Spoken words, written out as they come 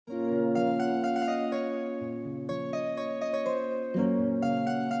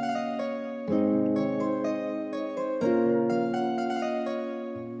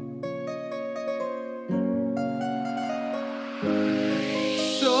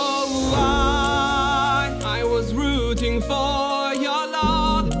looking for your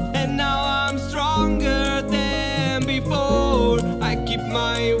love, and now I'm stronger than before. I keep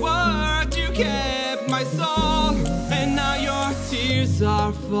my word, you kept my soul, and now your tears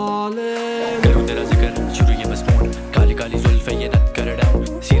are falling. करूँ तेरा जिक्र शुरू ये बस मोड़, काली काली जुल्फे ये नत कर डाउन,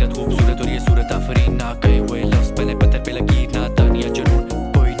 सीरत खूबसूरत और ये सूरत आफरीन, ना कहे हुए लफ्ज़ मैंने पत्थर पे लकीर, ना तानिया जुनून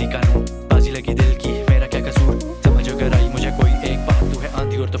कोई नहीं कानून, बाजी लगी दिल की मेरा क्या कसूर, समझ अगर आई मुझे कोई एक बात, तू है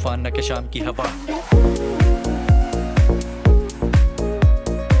आंधी और तूफान ना के शाम की हवा.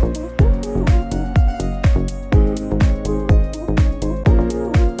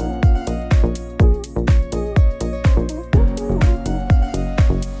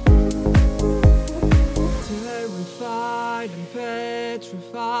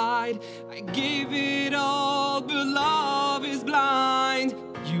 I give it all, but love is blind.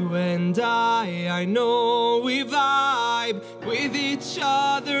 You and I know we vibe with each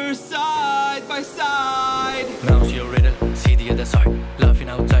other side by side. Now's your riddle, see the other side, laughing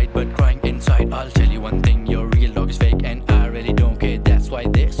outside but crying inside. I'll tell you one thing, your real dog is fake and I really don't care. That's why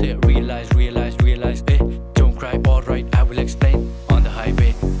they say realize, realize, realize. Don't cry, alright, I will explain. On the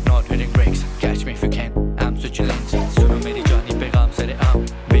highway, not hitting brakes, catch me if you can, I'm switching lanes. सुनो मेरी जानी पैगाम सरे आम,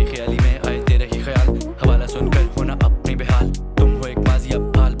 बेख्याली में आए तेरा ही ख्याल, हवाला सुनकर होना अपनी बेहाल, तुम हो एक माजी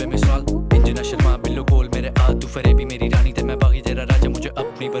अब हाल बेमिसाल, इंजना शर्मा बिल्लो गोल मेरे आ, तू फरेबी मेरी रानी ते मैं बागी तेरा राजा, मुझे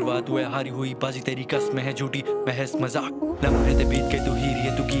अपनी बर्बाद हुआ हारी हुई बाजी तेरी कसमें है झूठी महज मजाक, लम्हे ते बीत के तू हीरी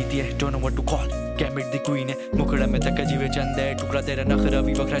है तू गीती है, don't know what to call, कैमिट the queen है, मुखड़ा में तक जीवे चंद है, टुकड़ा तेरा नखरा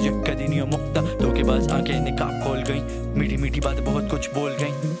भी वखरा जो कदी नहीं हो मुक्ता, धोखेबाज आंखें निकाब खोल गई, मीठी मीठी बातें बहुत कुछ बोल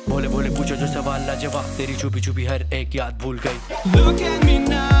गई, भोले भोले पूछो जो सवाल लाजवाब, तेरी छुपी छुपी हर एक याद भूल गई. Look at me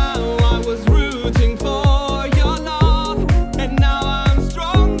now, I was rooting for